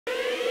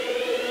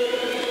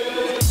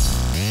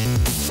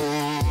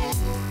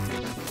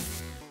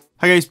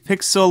Hi guys,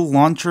 Pixel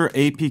Launcher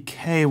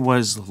APK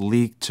was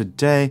leaked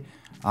today,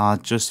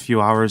 just a few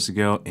hours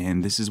ago,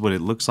 and this is what it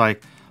looks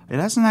like. It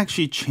hasn't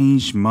actually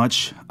changed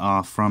much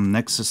from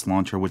Nexus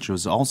Launcher, which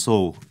was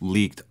also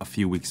leaked a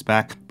few weeks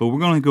back, but we're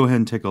going to go ahead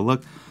and take a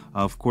look.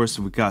 Of course,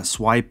 we got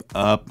swipe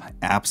up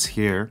apps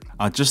here.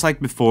 Just like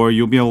before,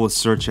 you'll be able to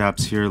search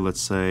apps here. Let's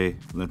say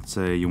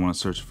you want to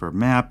search for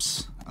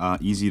maps.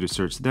 Easy to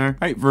search there.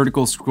 All right,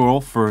 vertical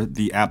scroll for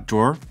the app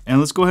drawer. And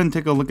let's go ahead and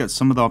take a look at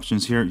some of the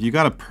options here. You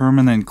got a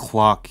permanent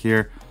clock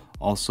here.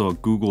 Also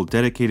a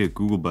dedicated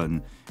Google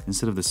button.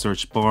 Instead of the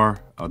search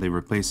bar, they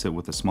replace it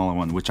with a smaller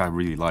one, which I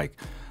really like.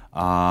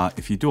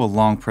 If you do a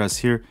long press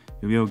here,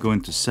 you'll be able to go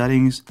into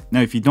settings. Now,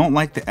 if you don't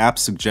like the app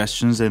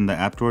suggestions in the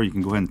app drawer, you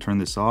can go ahead and turn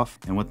this off.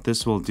 And what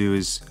this will do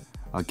is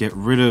get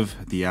rid of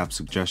the app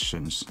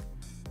suggestions.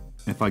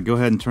 If I go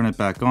ahead and turn it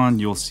back on,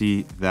 you'll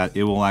see that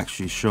it will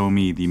actually show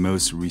me the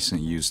most recent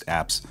used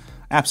app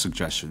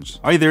suggestions.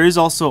 All right, there is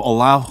also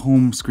allow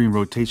home screen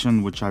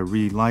rotation, which I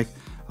really like,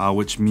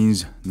 which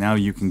means now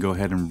you can go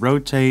ahead and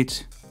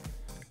rotate.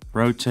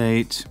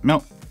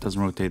 Nope,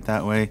 doesn't rotate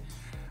that way.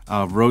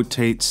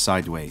 Rotate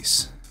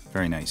sideways.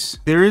 Very nice.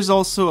 There is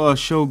also a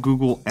show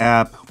Google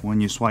app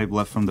when you swipe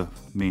left from the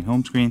main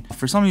home screen.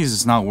 For some reason,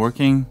 it's not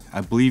working.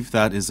 I believe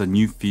that is a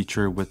new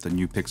feature with the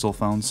new Pixel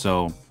phone,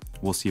 so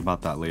we'll see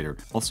about that later.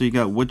 Also, you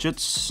got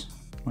widgets,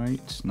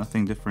 right?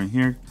 Nothing different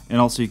here. And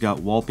also you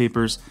got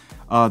wallpapers.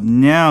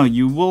 Now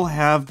you will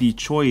have the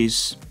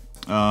choice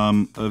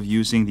of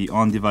using the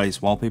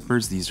on-device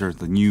wallpapers. These are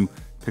the new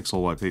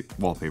Pixel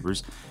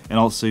wallpapers. And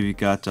also you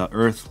got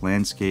earth,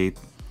 landscape,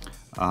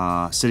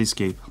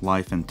 cityscape,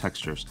 life, and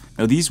textures.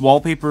 Now these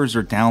wallpapers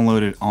are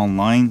downloaded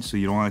online, so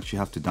you don't actually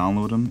have to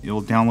download them. It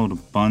will download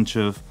a bunch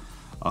of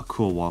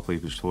cool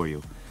wallpapers for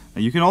you.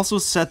 Now you can also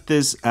set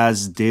this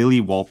as daily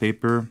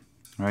wallpaper,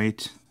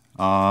 right?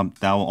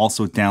 That will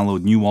also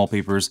download new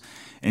wallpapers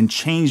and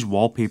change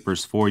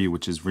wallpapers for you,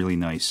 which is really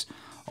nice.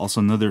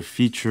 Also, another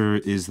feature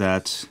is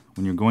that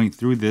when you're going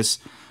through this,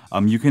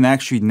 you can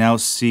actually now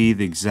see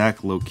the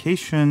exact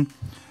location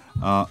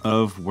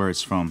of where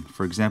it's from.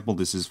 For example,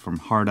 this is from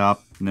Hardop,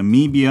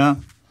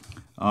 Namibia.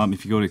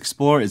 If you go to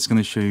Explore, it's going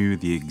to show you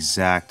the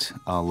exact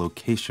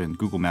location,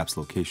 Google Maps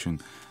location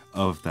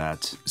of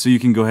that. So you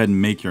can go ahead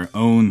and make your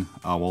own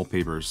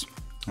wallpapers,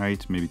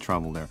 right? Maybe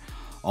travel there.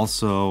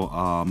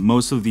 Also,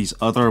 most of these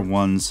other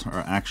ones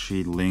are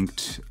actually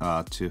linked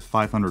to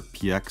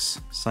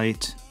 500px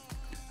site.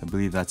 I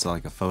believe that's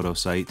like a photo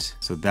site.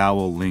 So that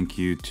will link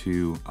you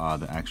to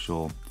the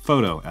actual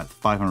photo at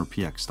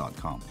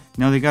 500px.com.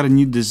 Now they got a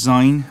new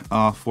design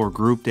for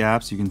grouped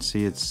apps. You can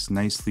see it's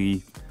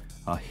nicely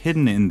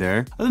hidden in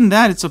there. Other than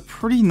that, it's a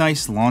pretty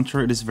nice launcher.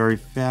 It is very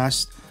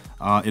fast.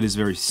 It is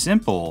very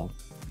simple.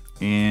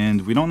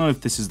 And we don't know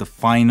if this is the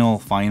final,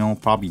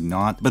 probably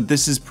not. But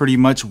this is pretty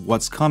much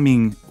what's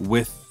coming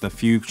with the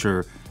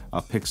future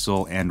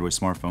Pixel Android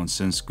smartphone,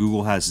 since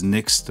Google has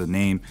nixed the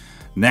name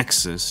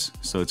Nexus,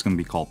 so it's going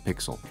to be called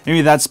Pixel.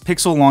 Anyway, that's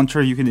Pixel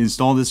Launcher. You can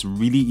install this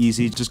really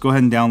easy. Just go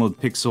ahead and download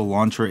Pixel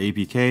Launcher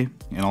APK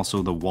and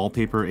also the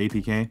Wallpaper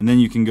APK. And then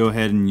you can go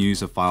ahead and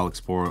use a file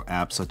explorer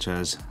app such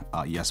as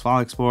File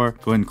Explorer.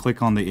 Go ahead and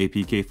click on the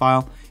APK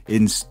file.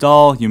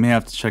 Install. You may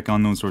have to check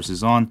unknown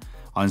sources on.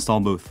 I'll install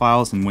both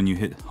files, and when you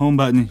hit home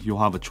button, you'll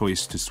have a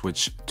choice to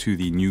switch to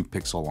the new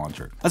Pixel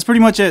Launcher. That's pretty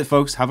much it,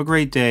 folks. Have a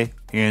great day,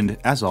 and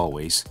as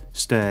always,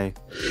 stay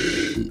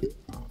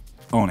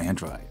on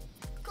Android.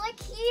 Click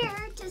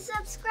here to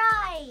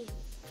subscribe.